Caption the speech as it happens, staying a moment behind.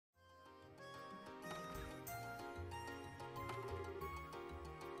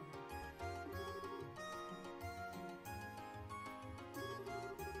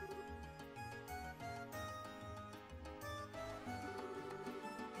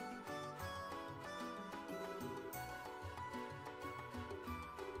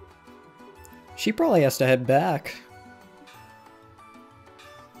She probably has to head back.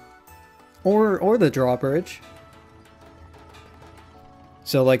 Or the drawbridge.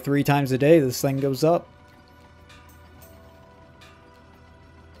 So like 3 times a day this thing goes up.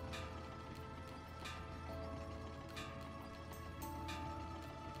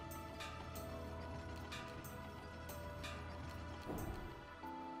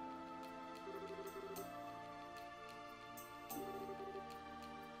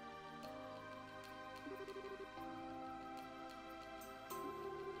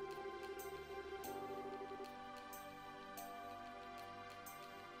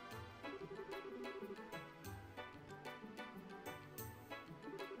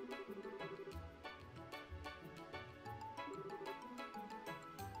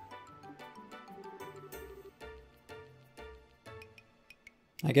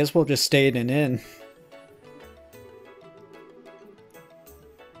 I guess we'll just stay in an inn.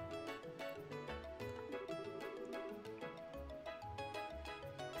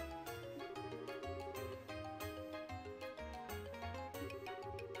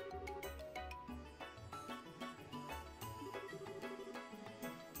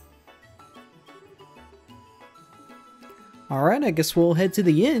 Alright, I guess we'll head to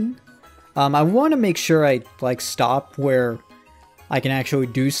the inn. I want to make sure I like stop where I can actually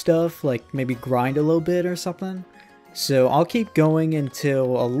do stuff, like maybe grind a little bit or something. So I'll keep going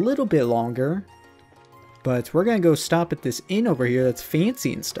until a little bit longer. But we're gonna go stop at this inn over here that's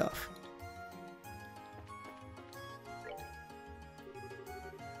fancy and stuff.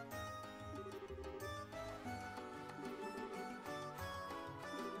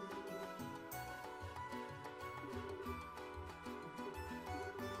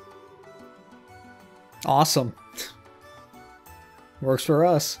 Awesome. Works for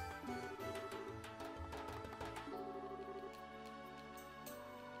us.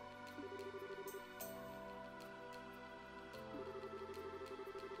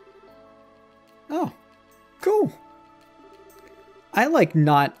 Oh, cool. I like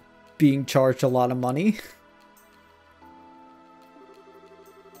not being charged a lot of money.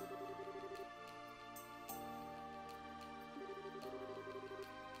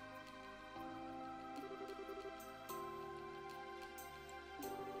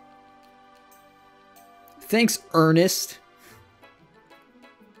 Thanks, Ernest.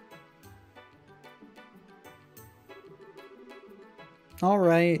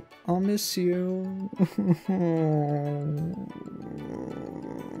 Alright, I'll miss you.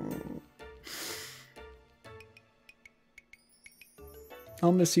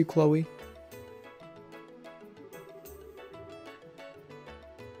 I'll miss you, Chloe.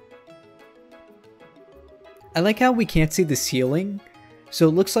 I like how we can't see the ceiling, so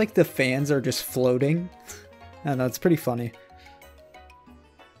it looks like the fans are just floating. I don't know, it's pretty funny.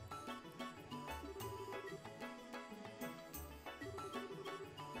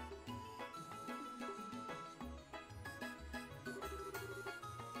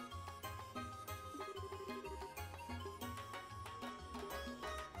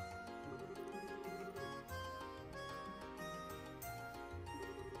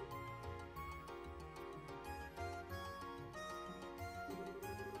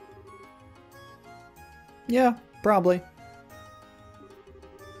 Yeah, probably.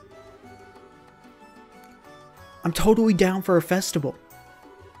 I'm totally down for a festival.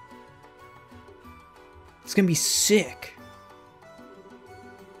 It's gonna be sick.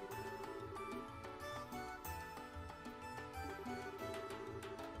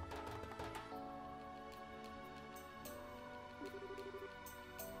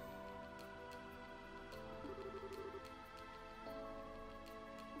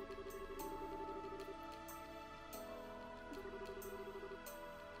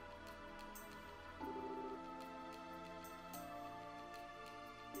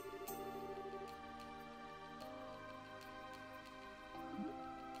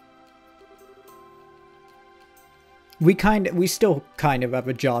 We still kind of have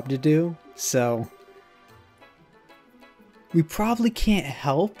a job to do, so we probably can't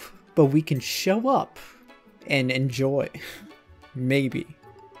help, but we can show up and enjoy. Maybe.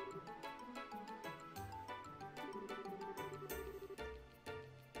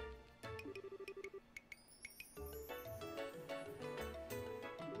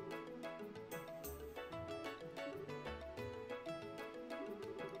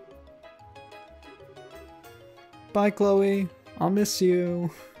 Bye, Chloe. I'll miss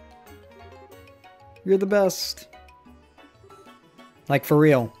you. You're the best. Like, for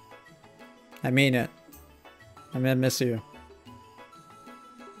real. I mean it. I'm gonna miss you.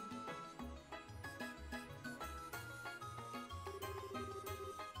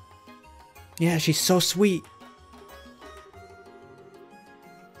 Yeah, she's so sweet.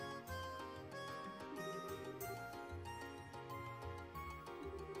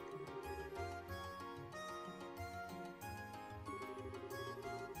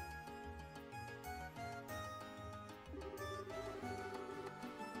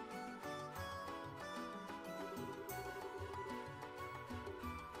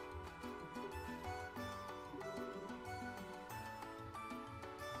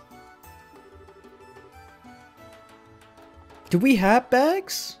 Do we have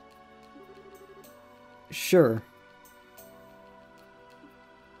bags? Sure.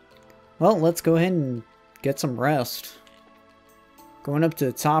 Well, let's go ahead and get some rest. Going up to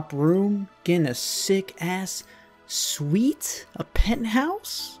the top room, getting a sick-ass suite, a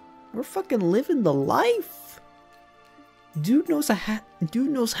penthouse. We're fucking living the life. Dude knows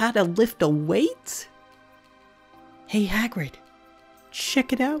how to lift a weight. Hey Hagrid,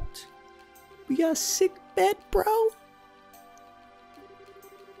 check it out. We got a sick bed, bro.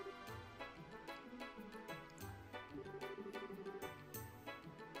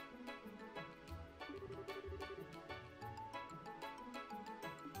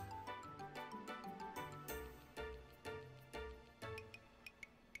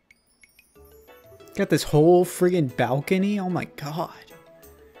 Got this whole friggin' balcony. Oh my god.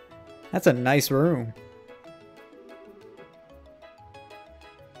 That's a nice room.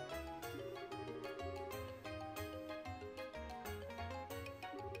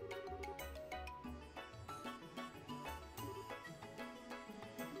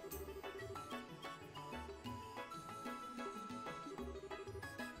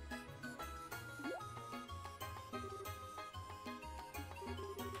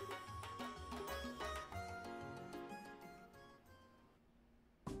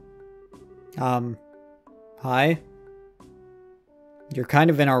 Hi? You're kind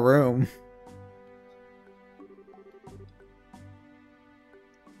of in our room.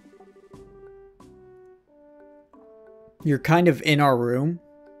 You're kind of in our room.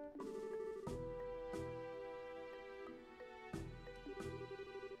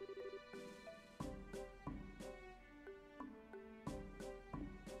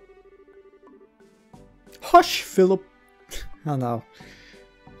 Hush, Philip. I don't know.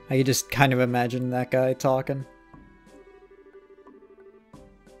 I could just kind of imagine that guy talking.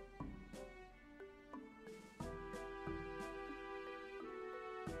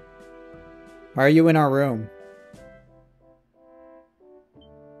 Why are you in our room?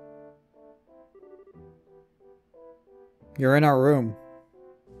 You're in our room.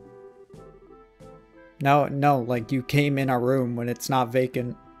 No, like you came in our room when it's not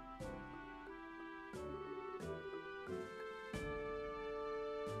vacant.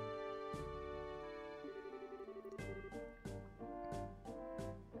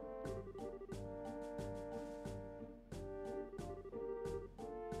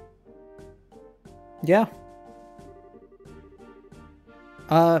 Yeah.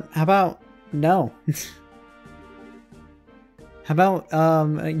 How about no? How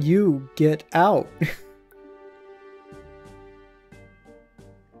about you get out?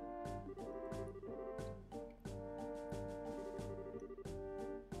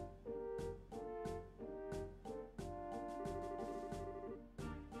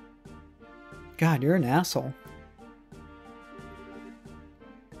 God, you're an asshole.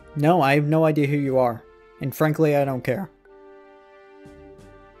 No, I have no idea who you are. And frankly, I don't care.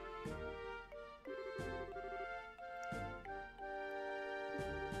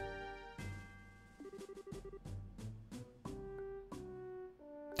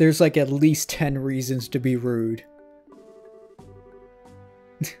 There's like at least 10 reasons to be rude.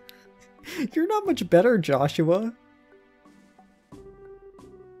 You're not much better, Joshua.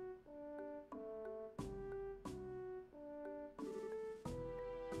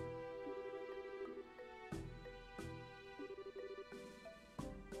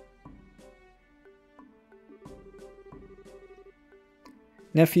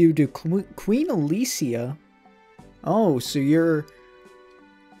 Nephew to Queen Alicia? Oh, so you're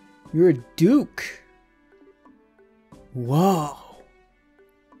a duke. Whoa.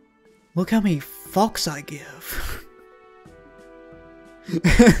 Look how many fucks I give.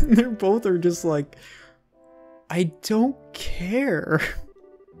 They both are just like, I don't care.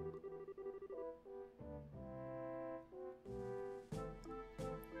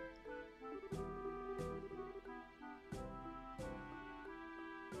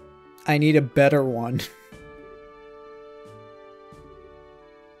 I need a better one.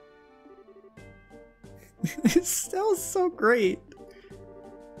 It sounds so great.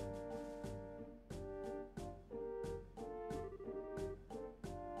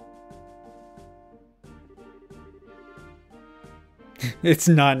 It's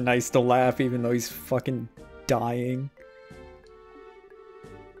not nice to laugh even though he's fucking dying.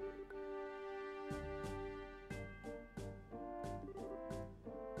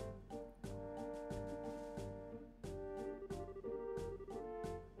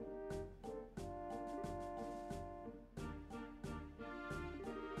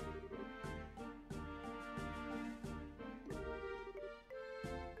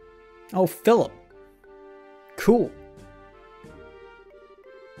 Oh, Philip. Cool.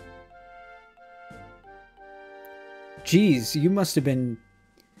 Jeez, you must have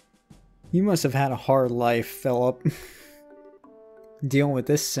had a hard life, Philip. Dealing with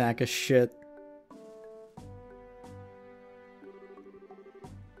this sack of shit.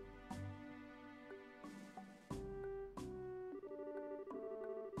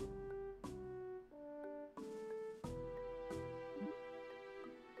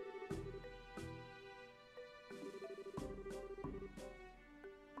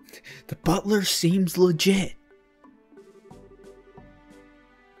 The butler seems legit.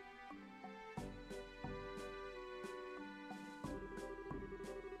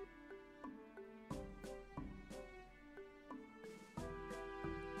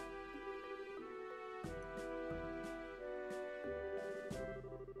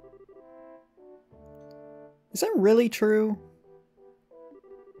 Is that really true?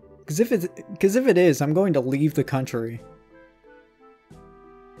 Because if it is, I'm going to leave the country.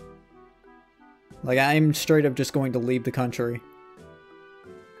 Like, I'm straight up just going to leave the country.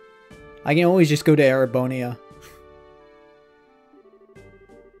 I can always just go to Arabonia.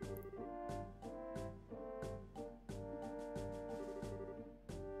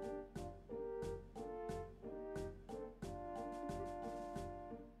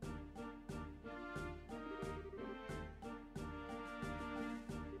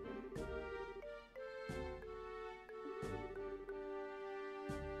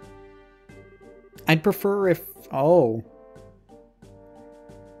 I'd prefer if... Oh.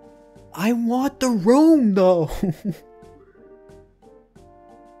 I want the room, though!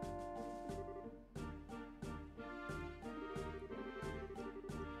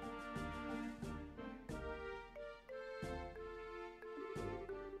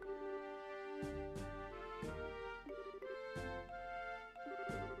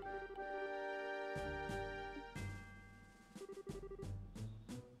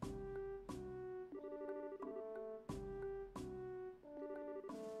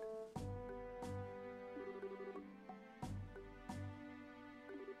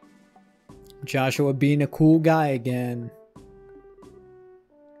 Joshua being a cool guy again.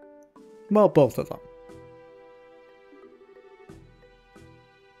 Well, both of them.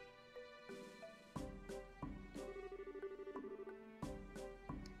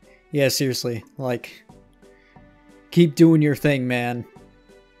 Yeah, seriously, like, keep doing your thing, man.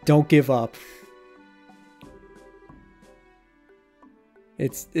 Don't give up.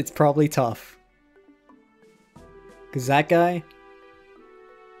 It's probably tough. 'Cause that guy...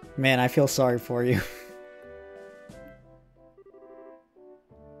 Man, I feel sorry for you.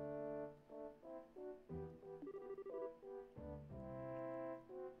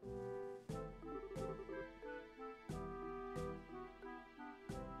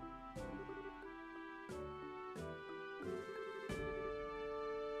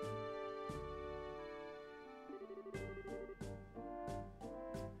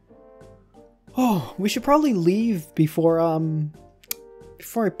 Oh, we should probably leave before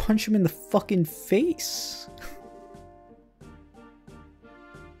I punch him in the fucking face.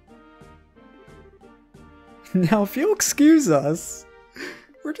 Now, if you'll excuse us,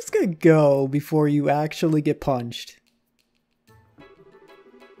 we're just gonna go before you actually get punched.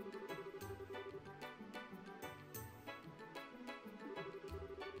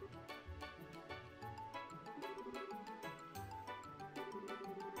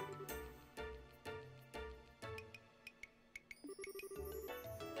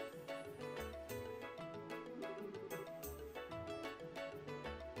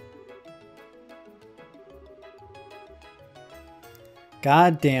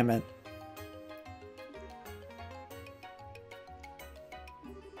 God damn it.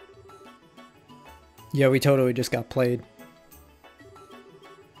 Yeah, we totally just got played.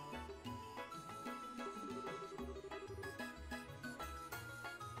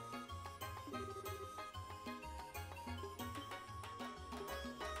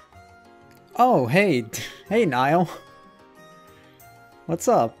 Oh, hey. Hey, Niall. What's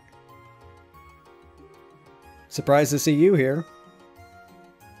up? Surprised to see you here.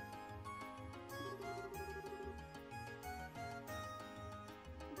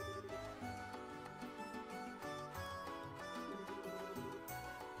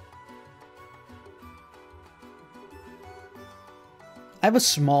 I have a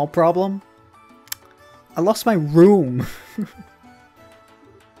small problem. I lost my room.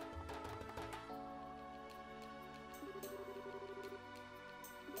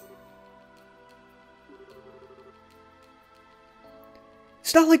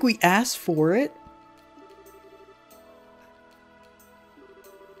 It's not like we asked for it.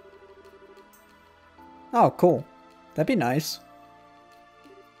 Oh, cool. That'd be nice.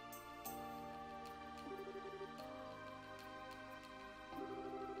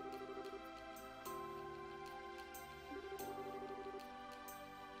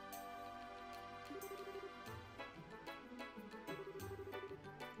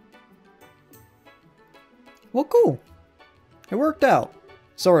 Well, cool. It worked out.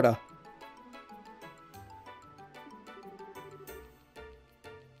 Sorta.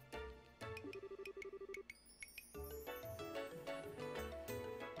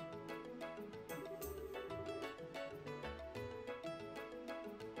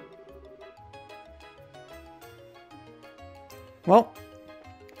 Well,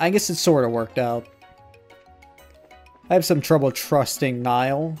 I guess it sorta worked out. I have some trouble trusting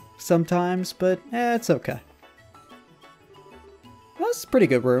Niall sometimes, but it's okay. That's a pretty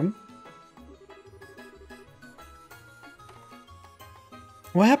good room.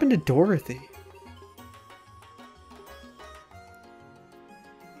 What happened to Dorothy?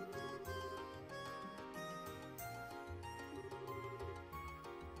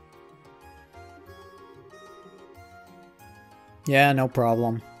 Yeah, no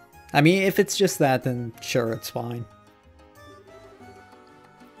problem. I mean, if it's just that, then sure, it's fine.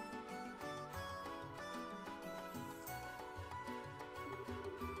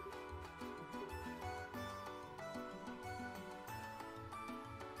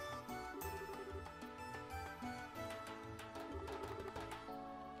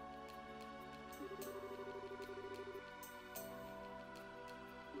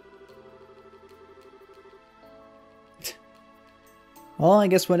 Well, I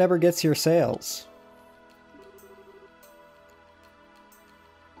guess whatever gets your sales.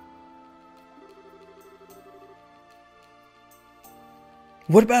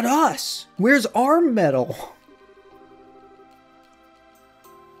 What about us? Where's our medal?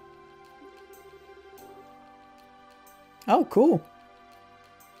 Oh, cool.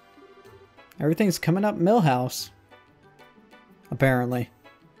 Everything's coming up Millhouse. Apparently.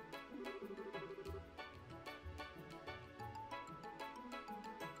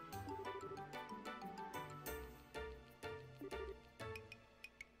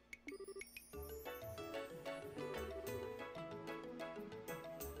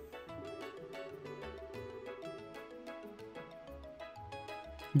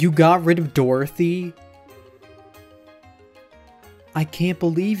 You got rid of Dorothy? I can't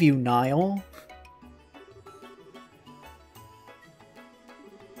believe you, Niall.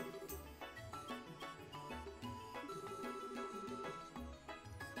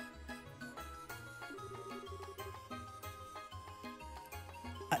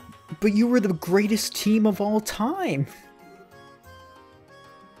 But you were the greatest team of all time.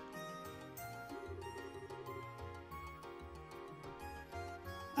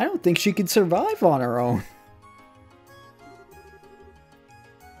 I don't think she could survive on her own.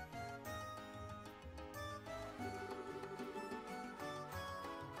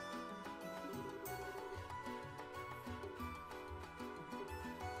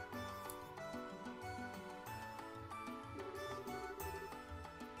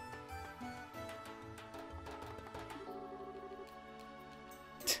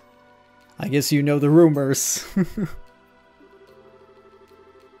 I guess you know the rumors.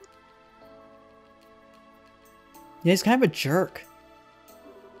 Yeah, he's kind of a jerk.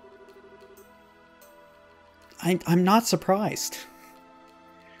 I'm not surprised.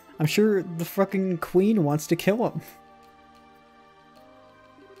 I'm sure the fucking queen wants to kill him.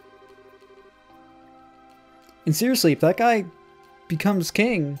 And seriously, if that guy becomes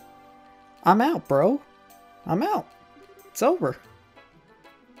king, I'm out, bro. I'm out. It's over.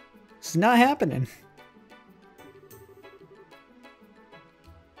 It's not happening.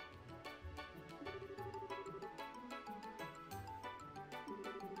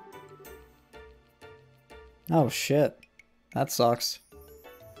 Oh shit. That sucks.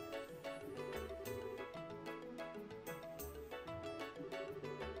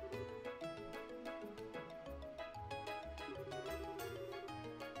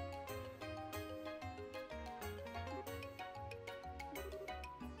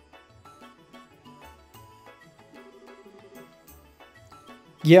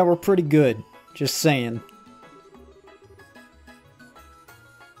 Yeah, we're pretty good. Just saying.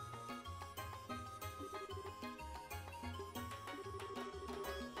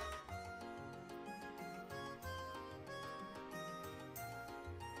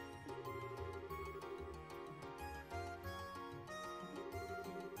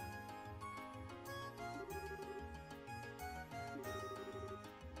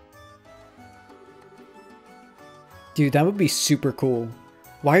 Dude, that would be super cool.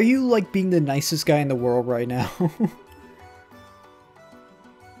 Why are you like being the nicest guy in the world right now?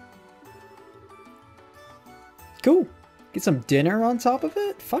 Cool. Get some dinner on top of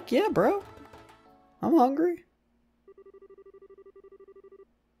it? Fuck yeah, bro. I'm hungry.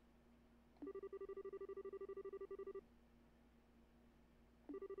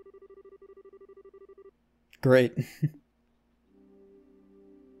 Great.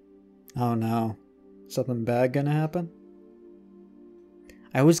 Oh no. Something bad gonna happen?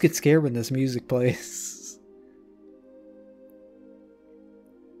 I always get scared when this music plays.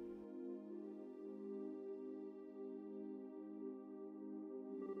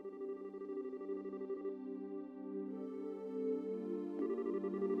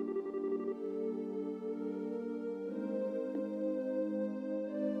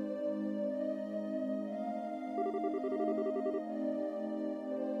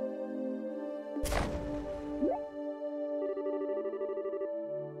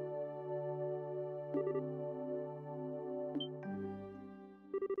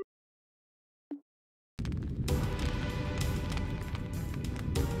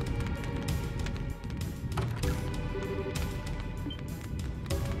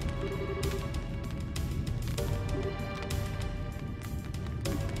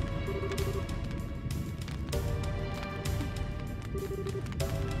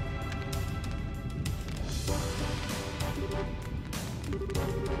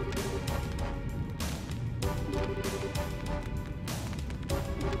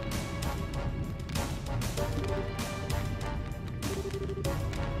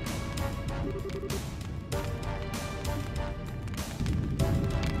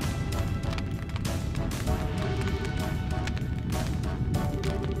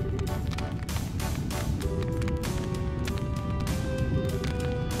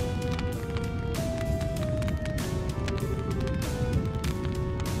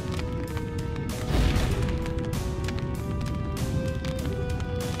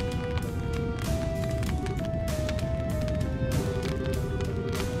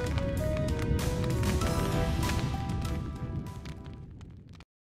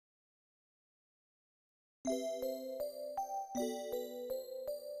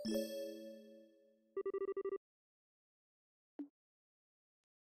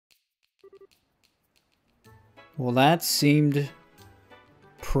 Well, that seemed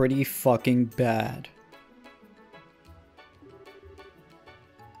pretty fucking bad.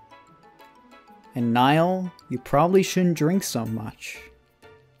 And Niall, you probably shouldn't drink so much.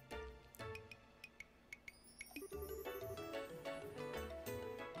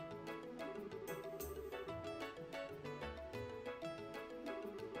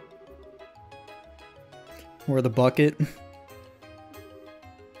 Or the bucket.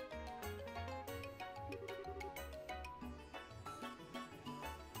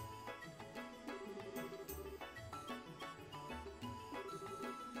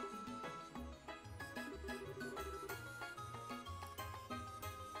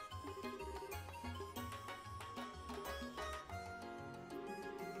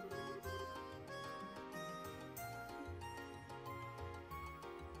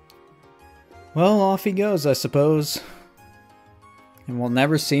 Well, off he goes, I suppose. And we'll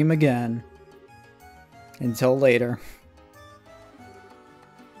never see him again. Until later.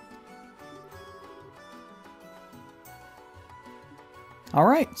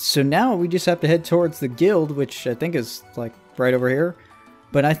 Alright, so now we just have to head towards the guild, which I think is, like, right over here.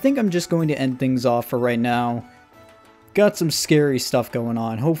 But I think I'm just going to end things off for right now. Got some scary stuff going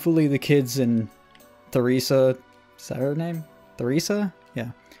on. Hopefully the kids and Theresa... Is that her name? Theresa?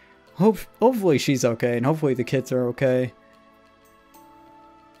 Yeah. Hopefully she's okay, and hopefully the kids are okay.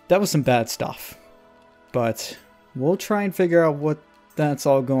 That was some bad stuff. But we'll try and figure out what that's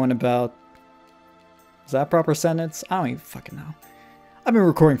all going about. Is that a proper sentence? I don't even fucking know. I've been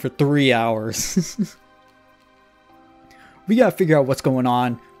recording for 3 hours. We gotta figure out what's going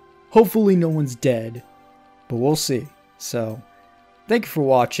on. Hopefully no one's dead. But we'll see. So, thank you for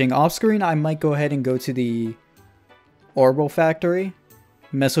watching. Off screen, I might go ahead and go to the Orbital Factory.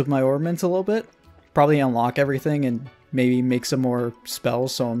 Mess with my orbments a little bit. Probably unlock everything and maybe make some more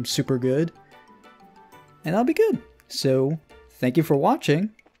spells so I'm super good. And that'll be good. So, thank you for watching.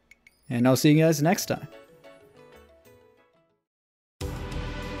 And I'll see you guys next time.